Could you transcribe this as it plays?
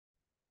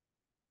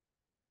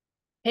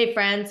Hey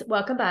friends,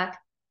 welcome back.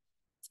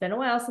 It's been a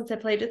while since I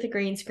played with the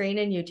green screen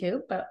in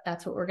YouTube, but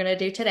that's what we're going to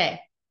do today.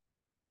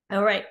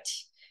 All right.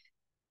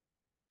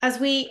 As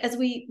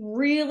we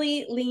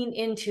really lean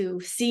into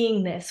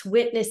seeing this,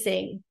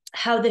 witnessing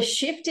how the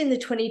shift in the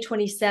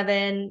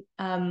 2027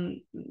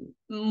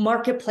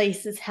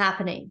 marketplace is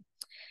happening,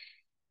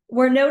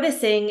 we're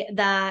noticing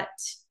that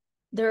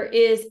there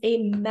is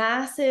a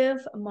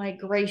massive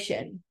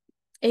migration,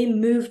 a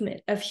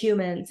movement of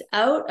humans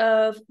out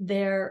of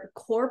their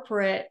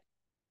corporate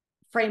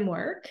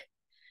framework,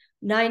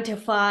 9 to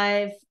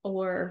 5,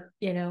 or,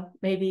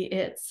 maybe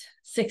it's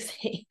 6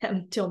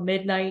 a.m. till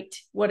midnight,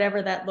 whatever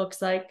that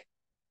looks like,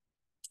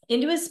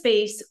 into a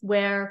space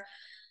where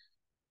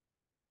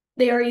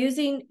they are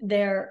using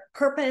their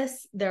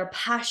purpose, their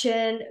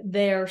passion,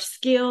 their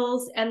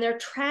skills, and they're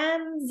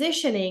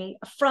transitioning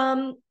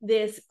from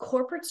this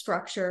corporate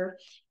structure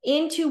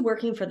into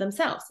working for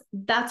themselves.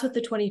 That's what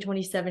the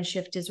 2027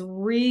 shift is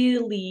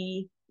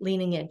really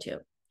leaning into.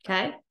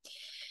 Okay.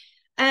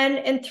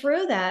 And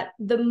through that,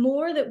 the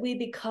more that we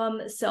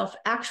become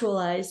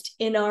self-actualized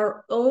in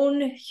our own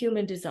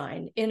human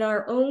design, in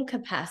our own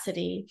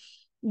capacity,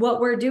 what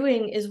we're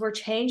doing is we're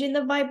changing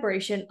the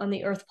vibration on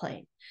the earth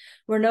plane.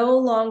 We're no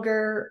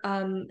longer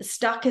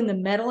stuck in the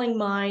meddling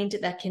mind,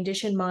 that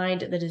conditioned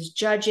mind that is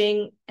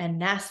judging and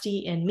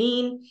nasty and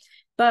mean,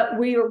 but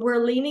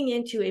we're leaning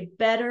into a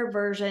better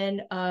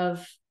version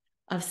of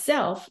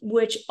self,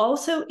 which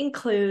also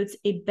includes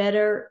a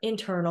better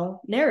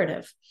internal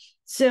narrative.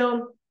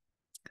 So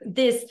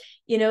this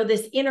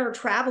inner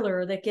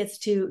traveler that gets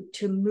to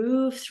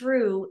move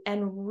through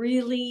and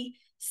really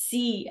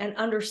see and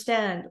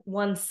understand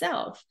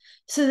oneself,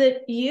 so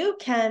that you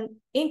can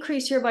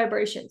increase your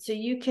vibration, so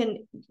you can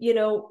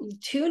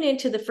tune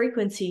into the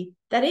frequency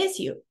that is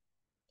you.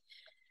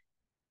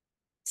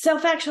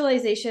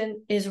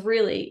 Self-actualization is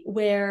really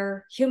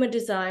where human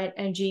design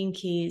and gene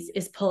keys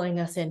is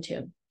pulling us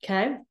into.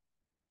 Okay,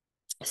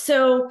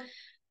 so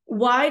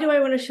why do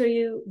I want to show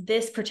you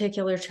this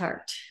particular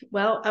chart?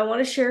 Well, I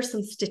want to share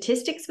some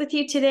statistics with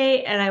you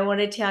today, and I want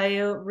to tell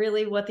you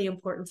really what the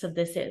importance of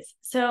this is.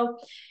 So,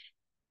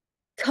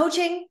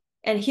 coaching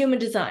and human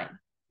design,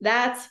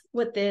 that's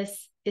what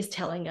this is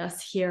telling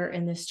us here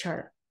in this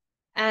chart.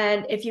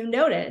 And if you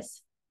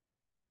notice,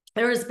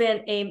 there has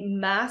been a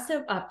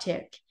massive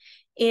uptick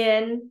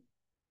in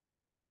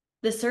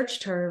the search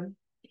term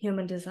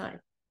human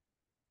design.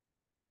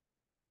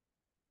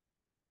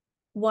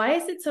 Why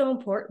is it so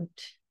important?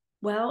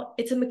 Well,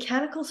 it's a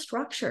mechanical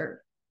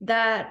structure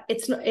that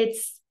it's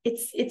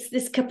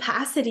this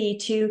capacity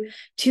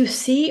to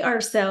see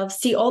ourselves,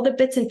 see all the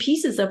bits and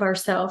pieces of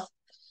ourselves,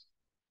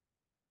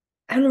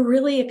 and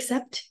really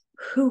accept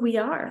who we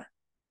are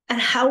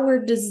and how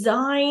we're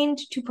designed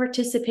to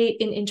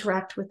participate and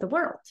interact with the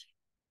world.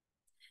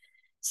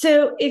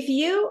 So if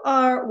you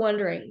are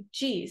wondering,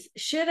 geez,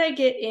 should I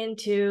get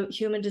into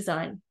human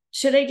design?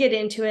 Should I get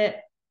into it?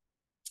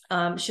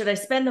 Should I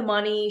spend the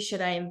money?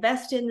 Should I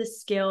invest in the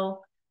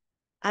skill?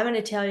 I'm going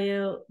to tell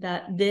you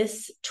that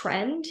this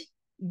trend,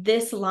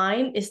 this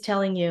line is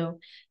telling you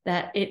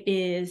that it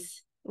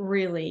is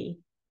really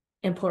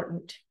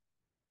important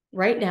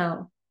right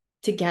now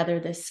to gather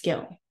this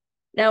skill.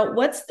 Now,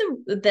 that's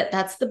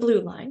the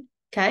blue line.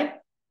 Okay.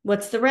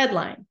 What's the red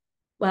line?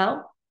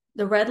 Well,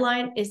 the red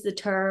line is the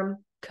term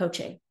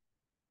coaching.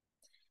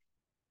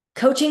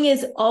 Coaching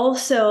is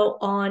also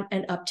on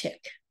an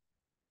uptick.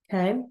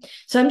 Okay.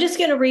 So I'm just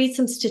going to read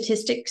some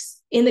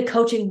statistics in the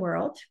coaching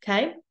world.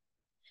 Okay.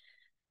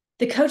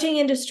 The coaching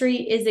industry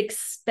is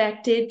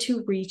expected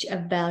to reach a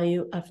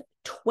value of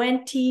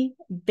 $20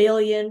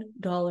 billion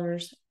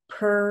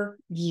per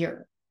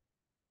year.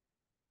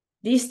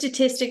 These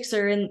statistics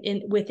are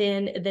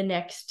within the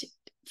next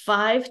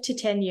 5 to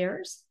 10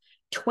 years,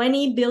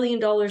 $20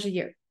 billion a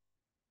year.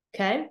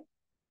 Okay.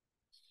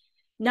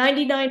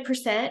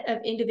 99%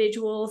 of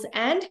individuals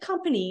and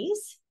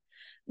companies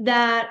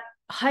that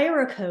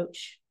hire a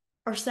coach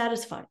are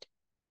satisfied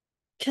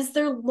because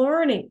they're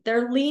learning,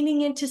 they're leaning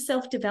into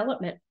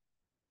self-development.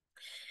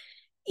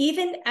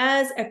 Even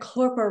as a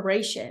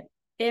corporation,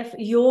 if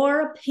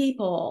your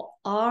people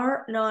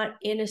are not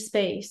in a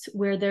space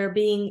where they're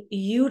being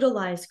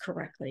utilized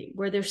correctly,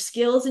 where their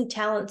skills and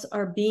talents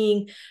are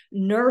being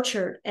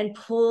nurtured and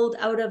pulled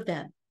out of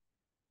them,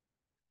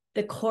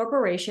 the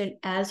corporation,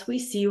 as we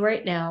see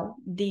right now,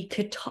 the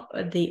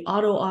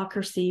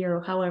autocracy,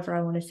 or however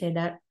I want to say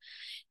that,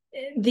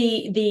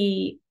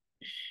 the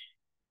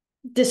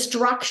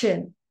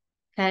destruction,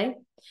 okay,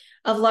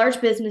 of large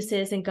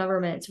businesses and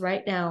governments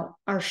right now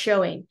are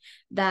showing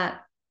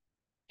that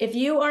if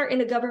you are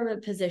in a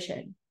government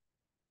position,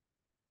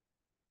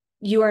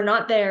 you are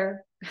not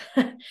there.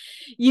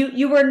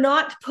 you were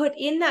not put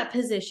in that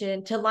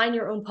position to line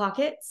your own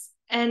pockets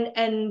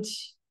and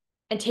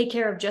take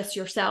care of just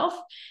yourself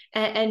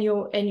and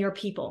your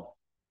people,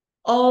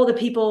 all the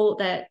people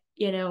that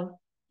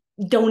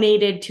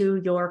donated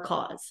to your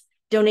cause,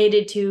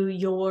 donated to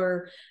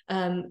your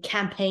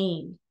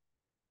campaign.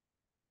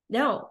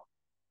 No,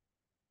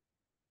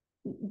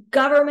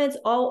 Governments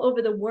all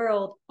over the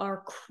world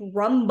are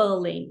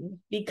crumbling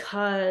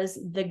because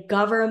the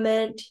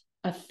government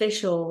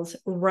officials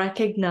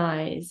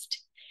recognized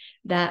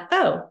that,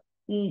 oh,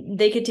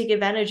 they could take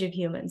advantage of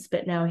humans,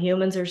 but now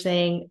humans are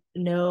saying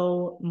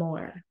no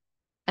more.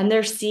 And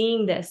they're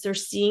seeing this. They're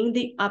seeing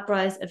the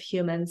uprise of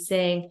humans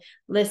saying,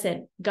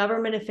 listen,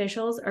 government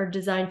officials are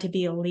designed to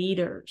be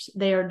leaders.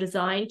 They are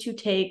designed to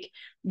take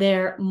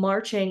their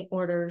marching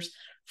orders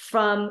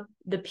from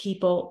the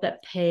people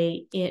that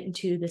pay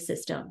into the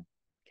system.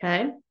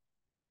 Okay.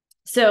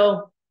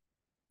 So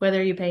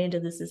whether you pay into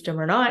the system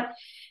or not,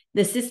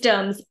 the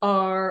systems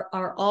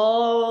are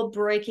all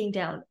breaking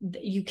down.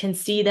 You can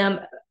see them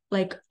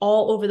like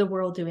all over the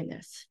world doing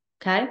this.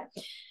 Okay.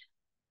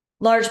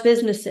 Large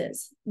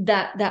businesses,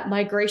 that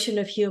migration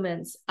of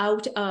humans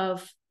out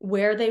of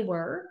where they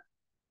were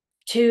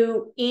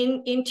to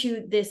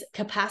into this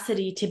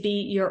capacity to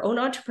be your own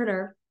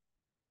entrepreneur,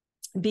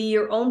 be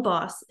your own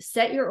boss,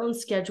 set your own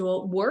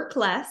schedule, work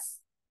less,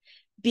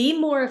 be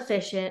more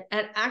efficient,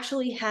 and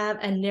actually have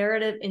a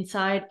narrative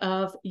inside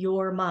of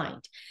your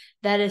mind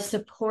that is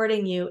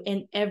supporting you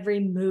in every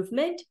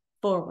movement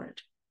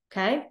forward.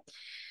 Okay.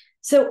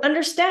 So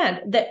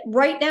understand that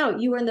right now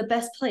you are in the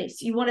best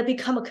place. You want to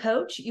become a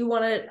coach. You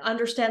want to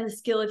understand the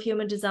skill of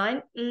human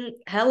design.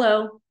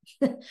 Hello.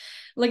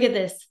 Look at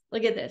this.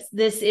 Look at this.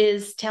 This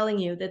is telling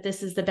you that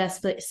this is the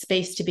best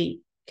space to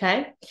be.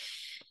 Okay.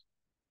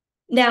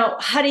 Now,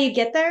 how do you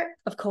get there?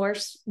 Of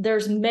course,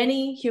 there's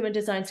many human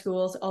design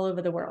schools all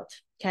over the world.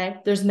 Okay.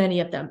 There's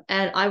many of them.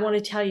 And I want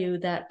to tell you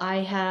that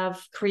I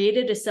have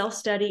created a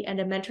self-study and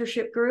a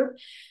mentorship group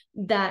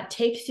that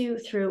takes you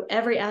through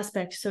every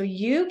aspect so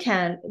you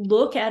can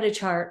look at a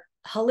chart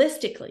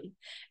holistically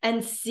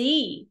and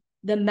see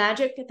the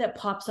magic that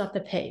pops off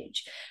the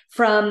page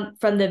from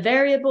the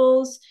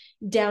variables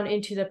down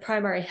into the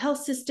primary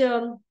health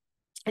system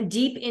and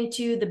deep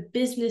into the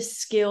business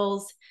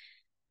skills.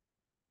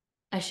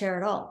 I share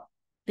it all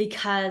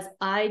because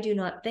I do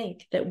not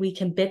think that we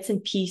can bits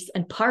and pieces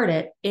and part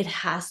it. It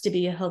has to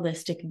be a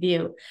holistic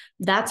view.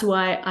 That's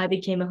why I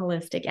became a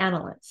holistic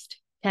analyst.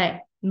 Okay,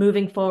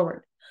 moving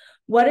forward.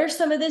 What are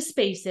some of the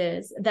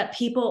spaces that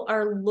people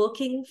are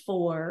looking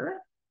for?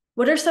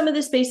 What are some of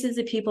the spaces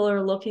that people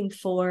are looking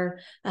for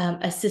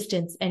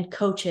assistance and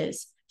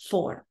coaches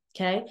for?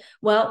 Okay,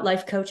 well,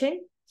 life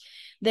coaching.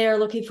 They're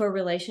looking for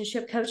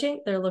relationship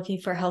coaching. They're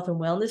looking for health and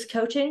wellness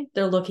coaching.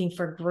 They're looking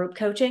for group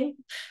coaching,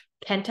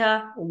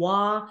 Penta,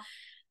 WA.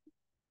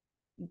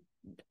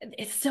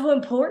 It's so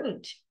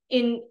important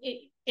in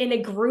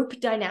a group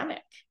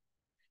dynamic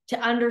to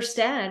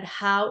understand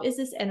how is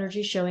this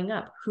energy showing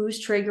up,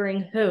 who's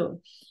triggering who,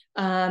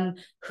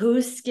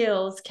 whose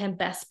skills can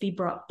best be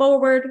brought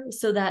forward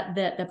so that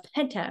the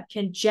penta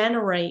can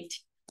generate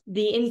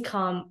the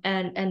income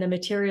and the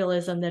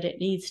materialism that it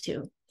needs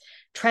to.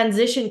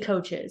 Transition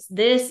coaches.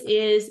 This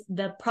is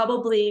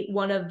probably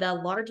one of the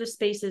largest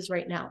spaces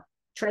right now,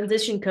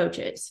 transition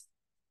coaches.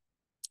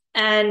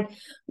 And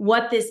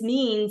what this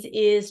means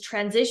is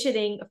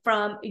transitioning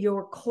from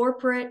your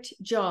corporate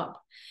job.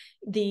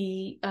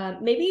 Maybe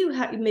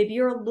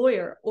you're a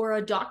lawyer or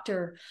a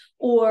doctor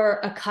or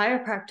a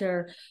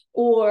chiropractor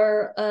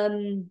or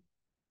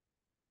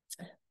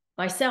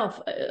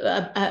myself,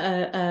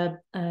 a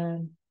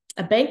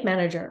bank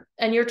manager,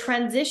 and you're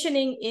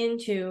transitioning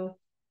into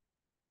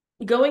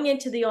going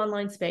into the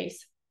online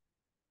space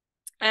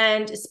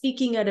and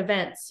speaking at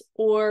events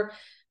or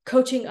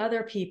coaching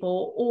other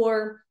people.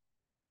 Or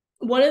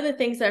one of the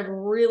things I've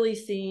really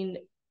seen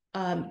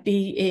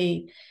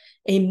be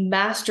a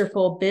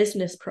masterful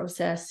business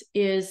process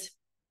is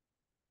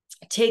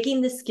taking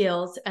the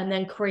skills and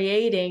then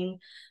creating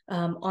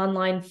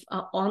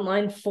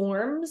online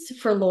forms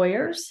for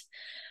lawyers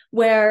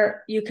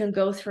where you can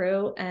go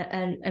through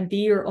and be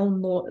your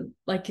own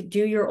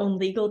do your own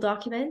legal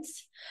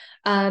documents.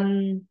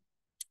 Bringing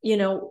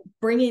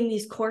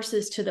these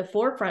courses to the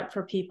forefront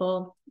for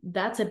people,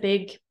 that's a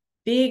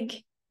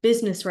big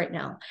business right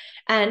now.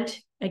 And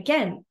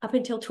again, up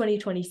until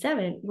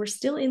 2027, we're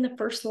still in the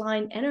first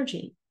line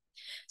energy.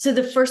 So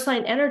the first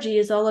line energy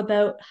is all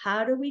about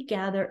how do we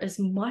gather as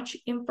much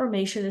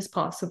information as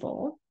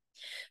possible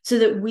so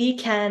that we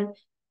can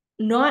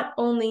not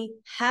only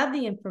have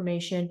the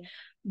information,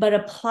 but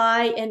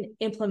apply and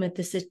implement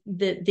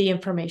the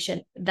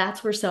information.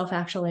 That's where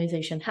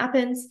self-actualization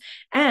happens.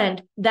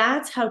 And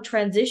that's how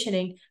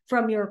transitioning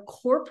from your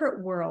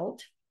corporate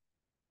world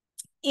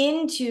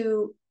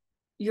into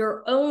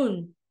your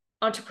own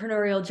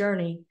entrepreneurial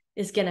journey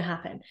is going to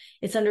happen.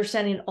 It's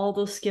understanding all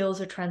those skills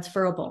are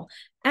transferable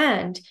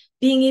and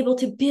being able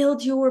to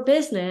build your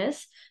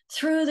business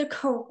through the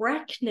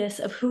correctness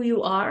of who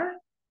you are.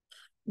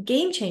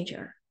 Game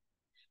changer.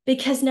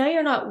 Because now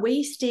you're not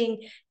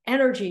wasting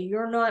energy.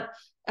 You're not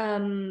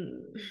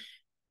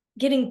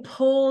getting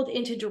pulled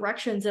into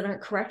directions that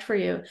aren't correct for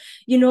you.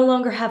 You no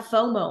longer have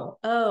FOMO.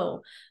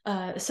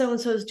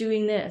 So-and-so is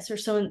doing this, or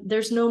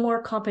there's no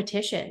more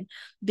competition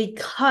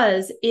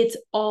because it's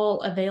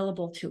all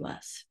available to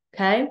us.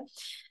 Okay.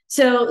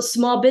 So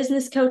small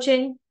business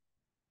coaching,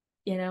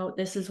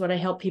 this is what I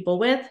help people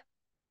with.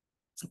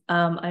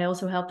 I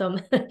also help them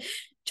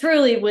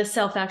truly with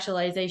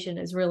self-actualization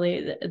is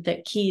really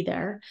the key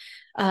there.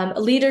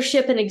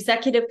 Leadership and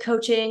executive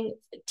coaching,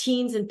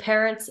 teens and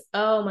parents.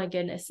 Oh my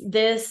goodness.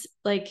 This,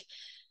 like,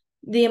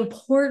 the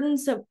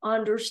importance of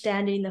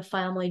understanding the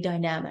family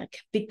dynamic,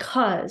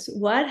 because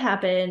what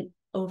happened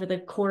over the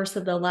course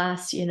of the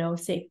last,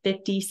 say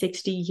 50,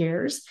 60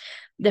 years,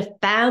 the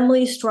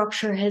family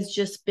structure has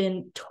just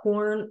been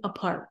torn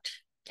apart.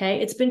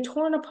 Okay. It's been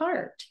torn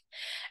apart.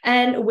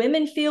 And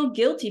women feel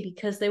guilty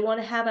because they want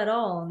to have it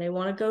all and they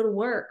want to go to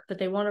work, but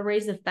they want to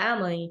raise a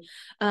family.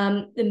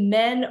 The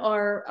men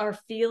are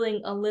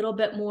feeling a little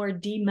bit more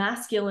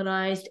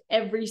demasculinized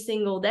every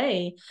single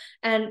day,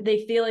 and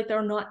they feel like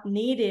they're not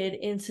needed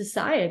in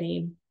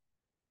society,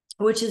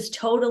 which is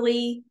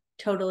totally,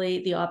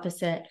 totally the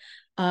opposite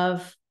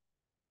of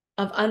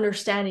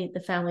understanding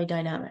the family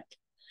dynamic.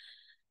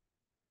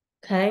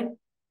 Okay.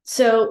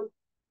 So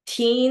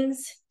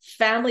teens,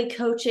 family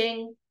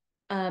coaching,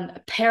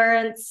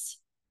 parents,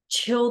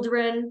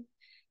 children,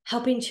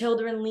 helping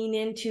children lean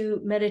into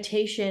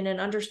meditation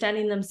and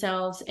understanding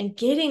themselves and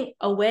getting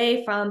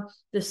away from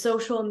the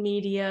social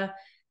media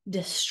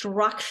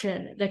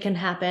destruction that can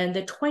happen,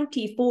 the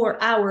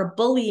 24-hour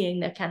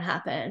bullying that can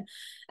happen,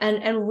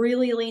 and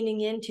really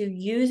leaning into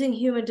using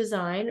human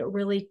design,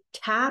 really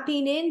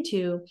tapping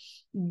into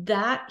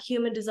that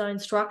human design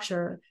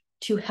structure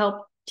to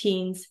help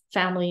teens,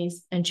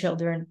 families, and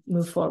children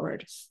move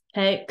forward.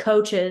 Okay,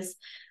 coaches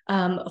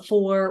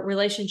for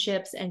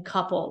relationships and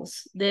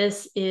couples.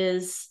 This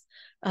is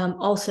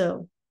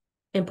also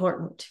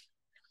important,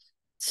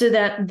 so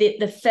that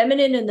the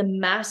feminine and the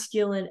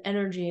masculine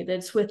energy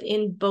that's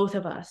within both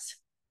of us,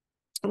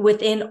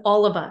 within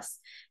all of us,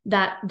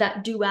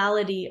 that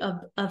duality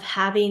of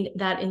having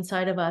that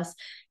inside of us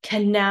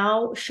can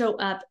now show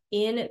up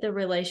in the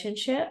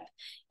relationship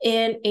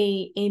in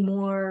a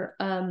more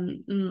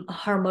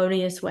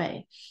harmonious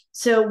way.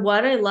 So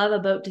what I love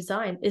about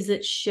design is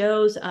it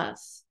shows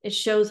us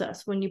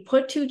when you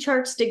put two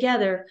charts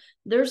together,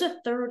 there's a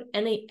third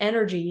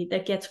energy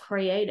that gets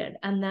created,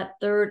 and that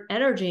third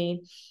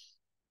energy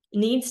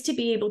needs to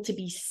be able to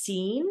be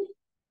seen,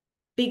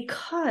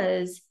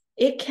 because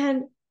it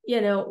can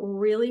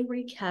really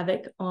wreak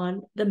havoc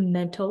on the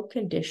mental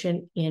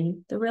condition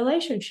in the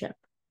relationship.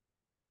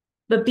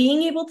 But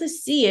being able to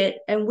see it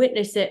and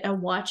witness it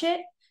and watch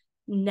it,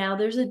 now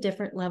there's a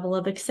different level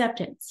of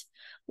acceptance,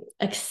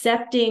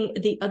 accepting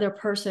the other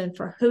person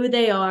for who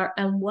they are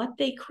and what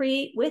they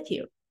create with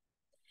you.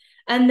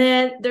 And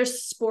then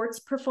there's sports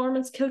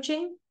performance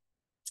coaching.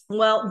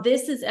 Well,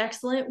 this is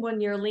excellent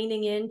when you're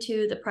leaning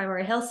into the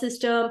primary health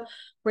system,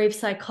 rave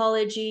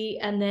psychology,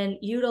 and then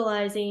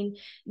utilizing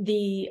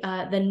the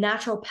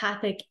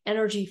naturopathic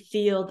energy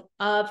field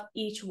of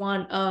each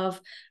one of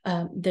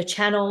the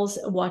channels,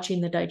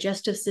 watching the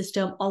digestive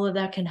system. All of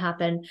that can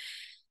happen.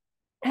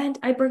 And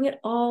I bring it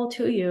all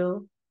to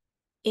you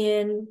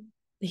in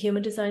the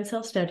Human Design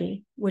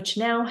Self-Study, which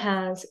now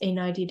has a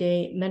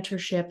 90-day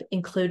mentorship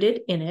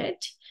included in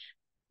it.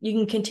 You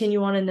can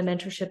continue on in the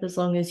mentorship as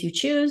long as you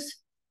choose.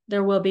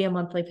 There will be a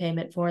monthly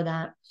payment for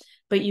that,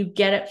 but you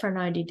get it for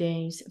 90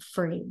 days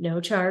free, no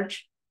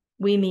charge.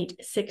 We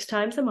meet 6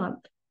 times a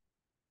month.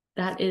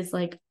 That is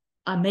like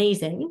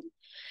amazing.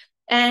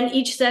 And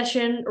each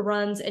session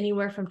runs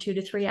anywhere from 2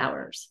 to 3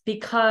 hours,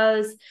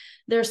 because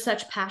there's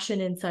such passion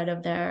inside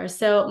of there.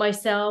 So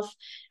myself,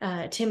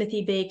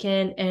 Timothy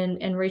Bacon,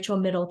 and Rachel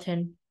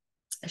Middleton,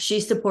 she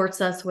supports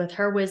us with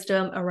her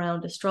wisdom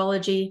around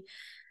astrology.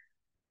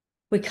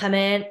 We come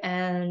in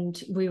and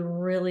we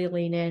really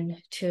lean in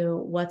to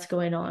what's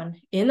going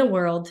on in the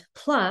world.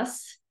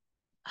 Plus,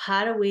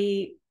 how do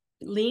we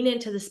lean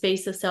into the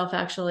space of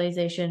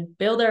self-actualization,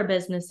 build our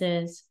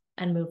businesses,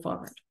 and move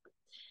forward?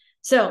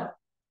 So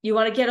you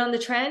want to get on the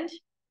trend?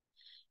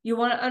 You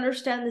want to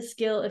understand the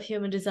skill of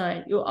human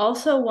design. You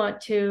also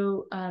want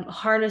to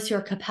harness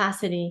your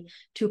capacity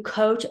to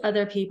coach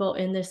other people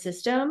in the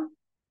system.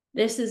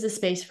 This is a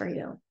space for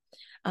you.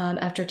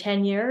 After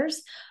 10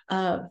 years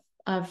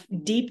of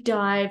deep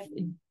dive,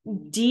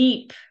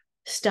 deep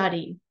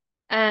study,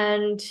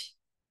 and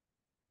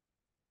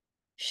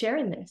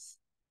sharing this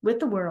with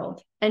the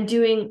world, and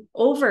doing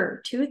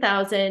over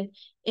 2,000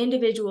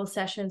 individual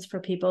sessions for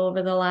people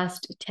over the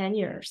last 10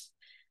 years,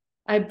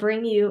 I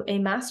bring you a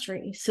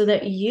mastery so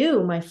that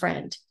you, my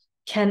friend,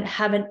 can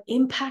have an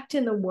impact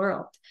in the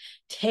world.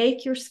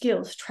 Take your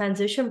skills,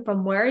 transition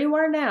from where you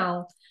are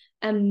now,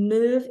 and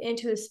move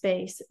into a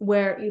space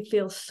where you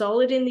feel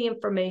solid in the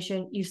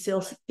information, you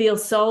still feel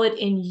solid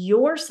in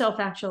your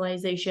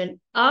self-actualization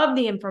of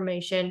the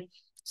information,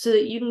 so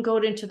that you can go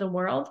into the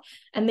world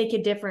and make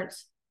a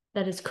difference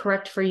that is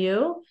correct for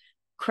you,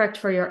 correct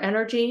for your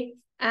energy,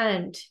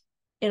 and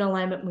in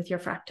alignment with your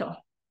fractal.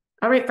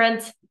 All right,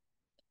 friends,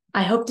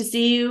 I hope to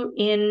see you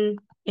in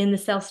the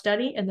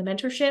self-study and the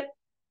mentorship.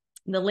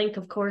 The link,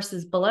 of course,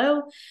 is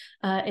below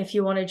if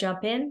you want to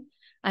jump in.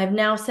 I've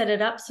now set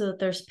it up so that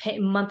there's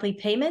monthly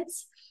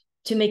payments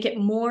to make it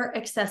more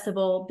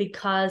accessible,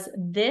 because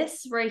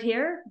this right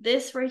here,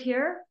 this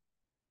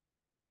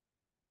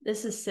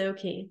is so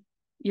key.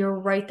 You're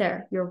right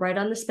there. You're right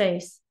on the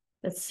space.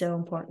 That's so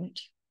important.